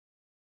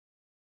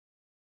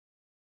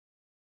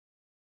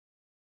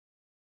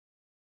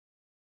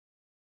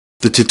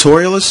The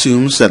tutorial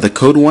assumes that the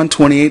Code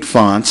 128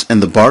 fonts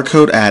and the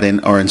Barcode Add-in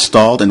are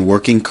installed and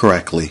working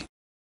correctly.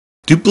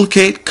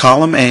 Duplicate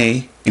column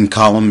A in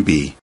column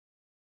B.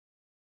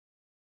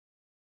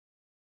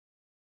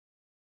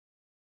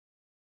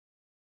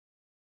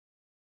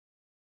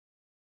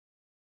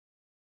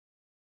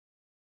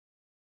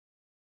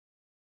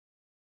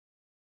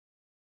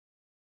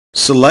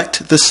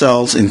 Select the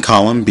cells in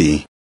column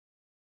B.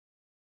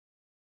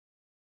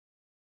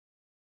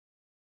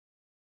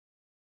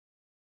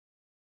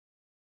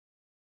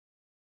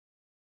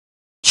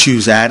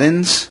 Choose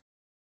Add-ins,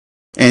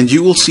 and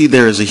you will see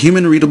there is a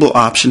human-readable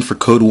option for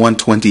Code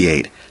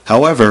 128.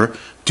 However,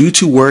 due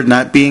to Word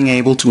not being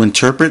able to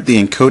interpret the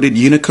encoded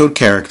Unicode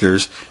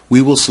characters,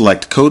 we will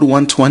select Code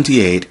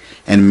 128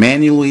 and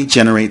manually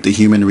generate the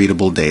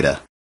human-readable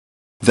data.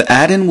 The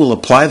add-in will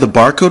apply the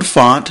barcode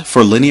font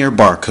for linear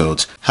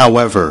barcodes.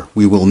 However,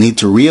 we will need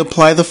to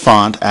reapply the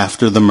font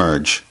after the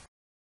merge.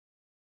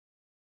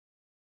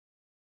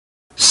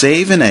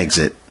 Save and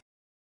exit.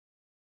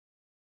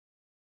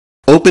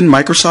 Open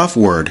Microsoft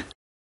Word.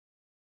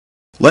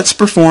 Let's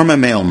perform a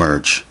mail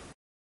merge.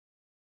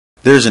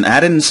 There's an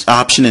add-ins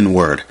option in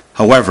Word.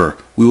 However,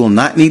 we will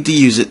not need to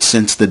use it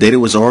since the data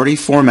was already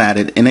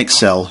formatted in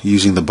Excel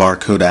using the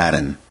Barcode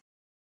Add-in.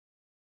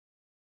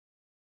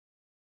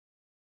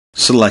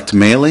 Select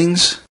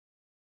Mailings,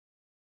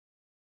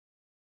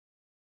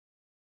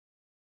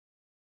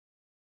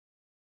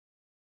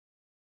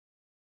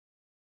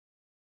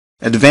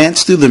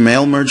 advance through the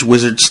Mail Merge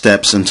Wizard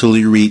steps until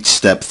you reach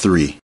Step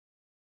 3.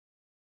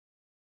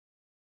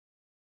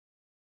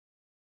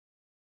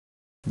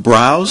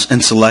 Browse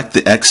and select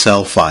the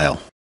Excel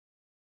file.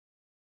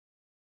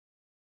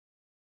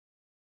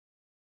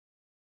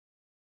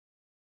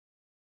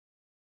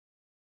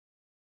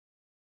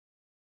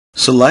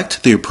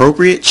 Select the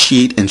appropriate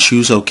sheet and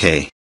choose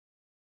OK.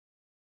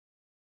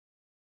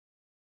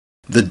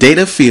 The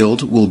data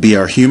field will be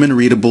our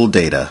human-readable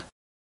data.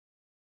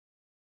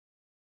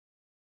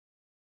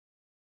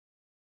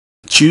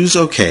 Choose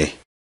OK.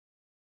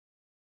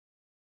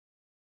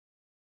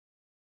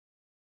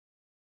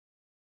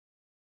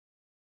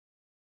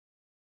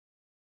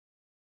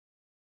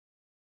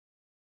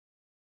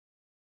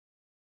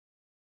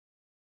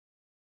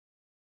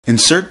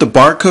 Insert the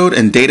barcode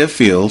and data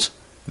fields,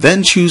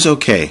 then choose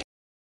OK.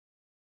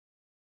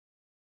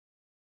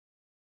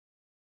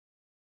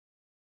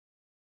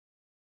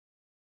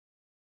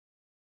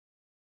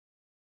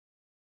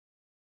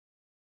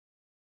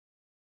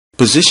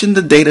 Position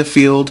the data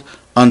field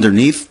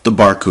underneath the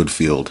barcode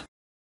field.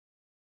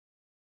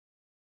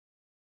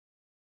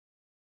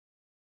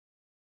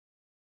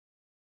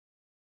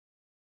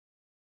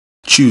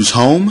 Choose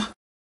Home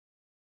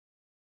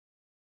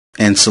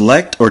and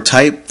select or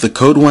type the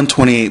Code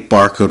 128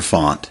 barcode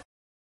font.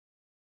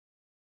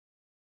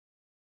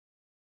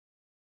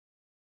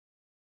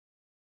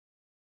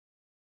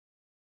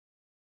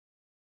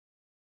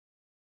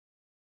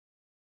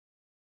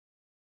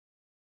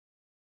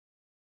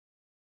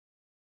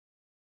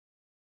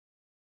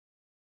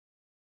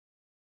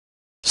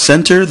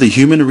 Center the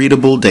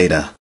human-readable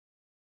data.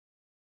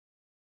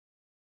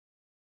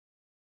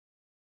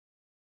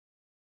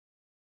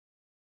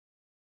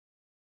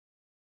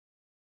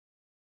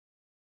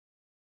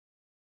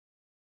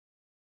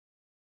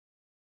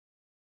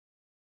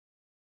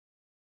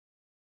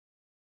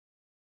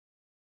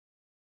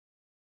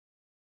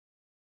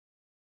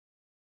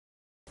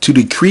 To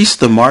decrease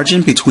the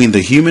margin between the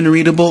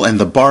human-readable and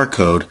the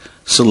barcode,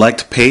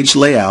 select Page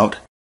Layout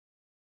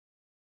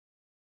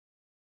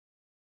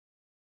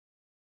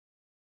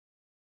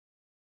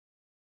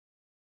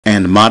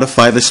and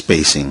modify the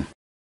spacing.